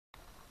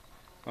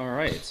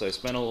Alright, so I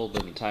spent a little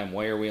bit of time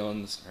wire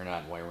wheeling this, or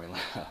not wire wheeling,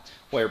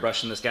 wire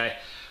brushing this guy.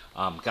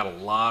 Got a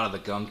lot of the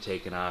gunk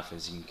taken off,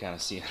 as you can kind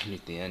of see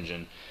underneath the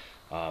engine.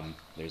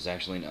 There's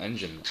actually an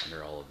engine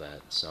under all of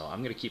that. So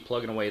I'm going to keep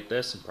plugging away at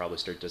this and probably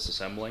start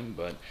disassembling,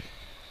 but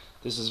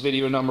this is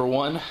video number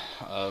 1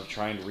 of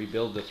trying to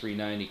rebuild the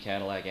 390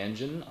 Cadillac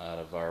engine out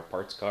of our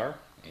parts car,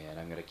 and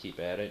I'm going to keep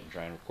at it and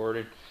try and record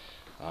it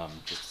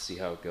just to see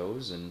how it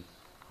goes and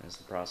as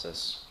the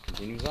process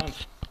continues on.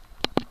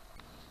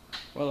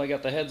 Well, I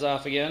got the heads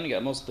off again,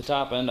 got most of the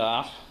top end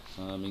off.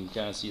 You can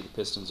kind of see the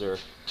pistons are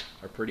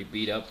pretty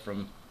beat up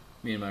from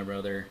me and my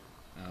brother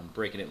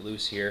breaking it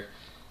loose here.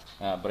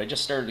 But I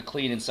just started to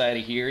clean inside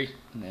of here,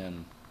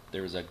 and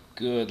there was a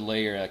good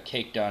layer of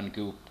caked on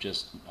goop,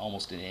 just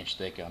almost an inch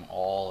thick on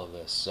all of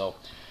this. So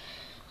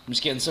I'm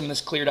just getting some of this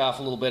cleared off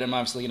a little bit. I'm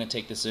obviously going to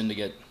take this in to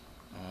get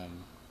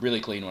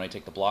really clean when I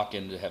take the block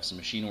in to have some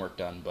machine work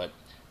done, but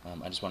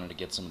I just wanted to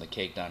get some of the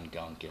caked on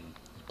gunk and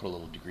put a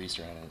little degreaser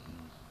in it, and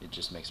it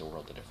just makes a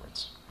world of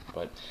difference.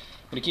 But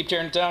I'm going to keep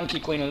tearing it down,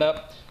 keep cleaning it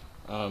up.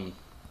 I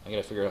got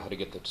to figure out how to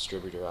get the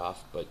distributor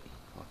off, but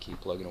I'll keep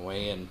plugging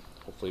away and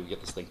hopefully we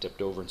get this thing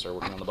tipped over and start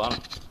working on the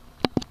bottom.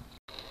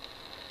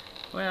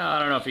 Well, I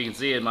don't know if you can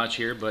see it much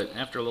here, but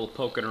after a little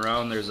poking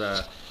around, there's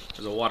a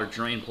water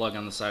drain plug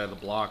on the side of the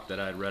block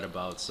that I'd read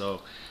about.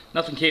 So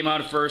nothing came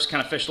out at first,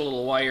 kind of fished a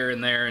little wire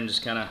in there and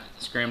just kind of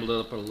scrambled it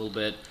up a little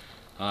bit.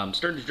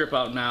 Starting to drip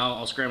out now.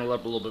 I'll scramble it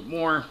up a little bit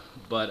more,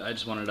 but I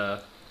just wanted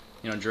to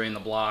drain the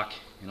block,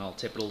 and I'll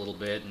tip it a little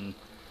bit, and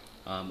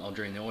I'll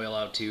drain the oil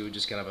out too,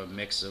 just kind of a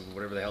mix of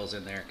whatever the hell's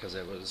in there, because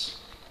it was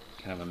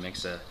kind of a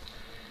mix of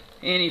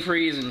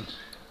antifreeze and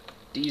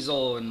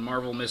diesel and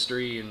Marvel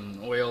Mystery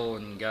and oil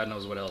and God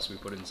knows what else we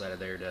put inside of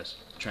there to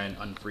try and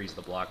unfreeze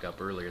the block up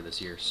earlier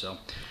this year. So I'm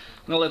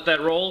gonna let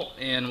that roll,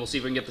 and we'll see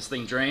if we can get this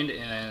thing drained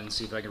and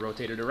see if I can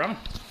rotate it around.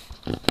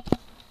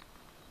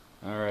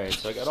 Alright,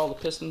 so I got all the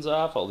pistons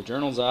off, all the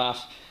journals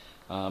off.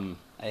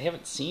 I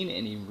haven't seen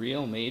any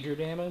real major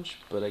damage,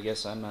 but I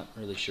guess I'm not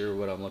really sure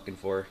what I'm looking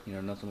for.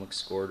 Nothing looks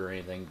scored or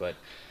anything, but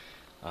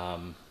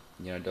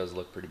it does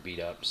look pretty beat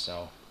up.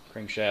 So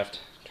crankshaft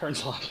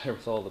turns a lot better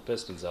with all the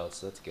pistons out,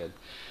 so that's good.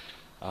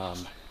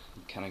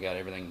 Kind of got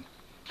everything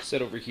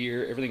set over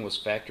here. Everything was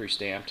factory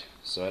stamped,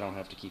 so I don't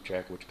have to keep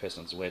track of which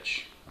piston's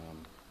which.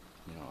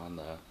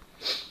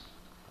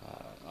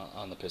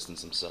 On the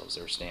pistons themselves,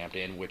 they were stamped,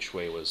 and which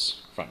way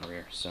was front and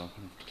rear. So I don't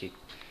have to keep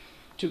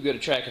too good a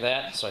track of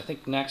that. So I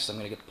think next I'm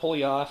going to get the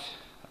pulley off,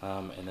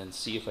 and then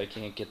see if I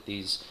can't get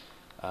these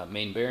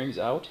main bearings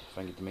out. If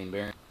I can get the main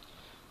bearing.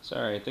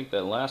 Sorry, I think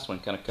that last one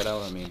kind of cut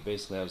out on me.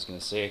 Basically, I was going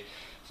to say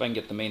if I can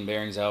get the main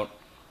bearings out,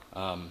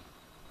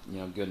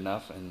 good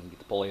enough, and get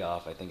the pulley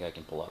off, I think I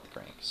can pull out the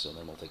crank. So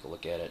then we'll take a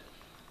look at it,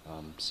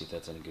 see if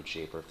that's in a good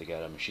shape or if they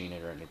got to machine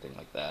it or anything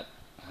like that.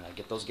 And I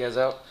get those guys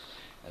out,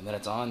 and then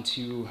it's on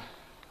to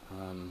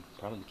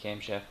probably the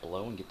camshaft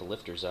below and get the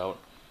lifters out.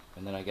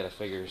 And then I got to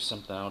figure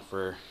something out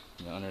for,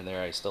 under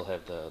there I still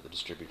have the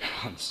distributor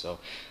on, so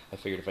I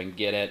figured if I can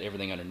get at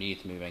everything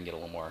underneath, maybe I can get a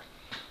little more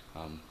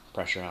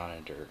pressure on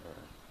it, or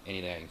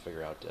anything I can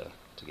figure out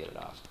to get it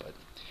off. But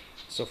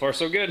so far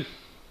so good.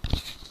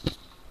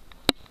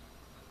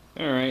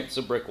 Alright, it's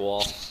a brick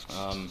wall.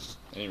 I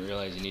didn't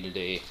realize you needed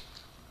a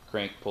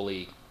crank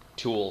pulley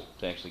tool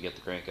to actually get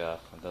the crank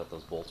off. I thought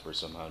those bolts were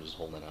somehow just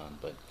holding on,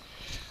 but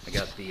I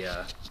got the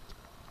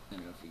I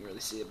don't know if you can really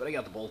see it, but I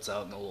got the bolts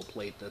out and the little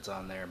plate that's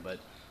on there, but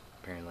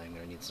apparently I'm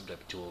going to need some type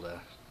of tool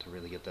to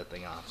really get that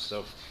thing off.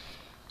 So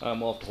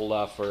we'll have to hold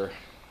off for,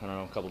 I don't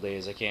know, a couple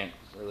days. I can't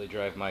really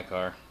drive my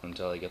car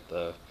until I get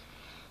the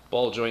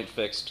ball joint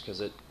fixed, because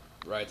it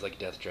rides like a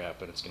death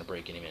trap and it's going to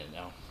break any minute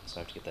now. So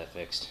I have to get that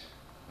fixed.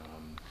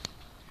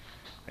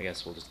 I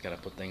guess we'll just kind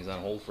of put things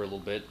on hold for a little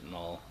bit, and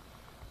I'll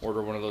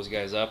order one of those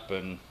guys up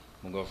and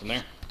we'll go from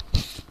there.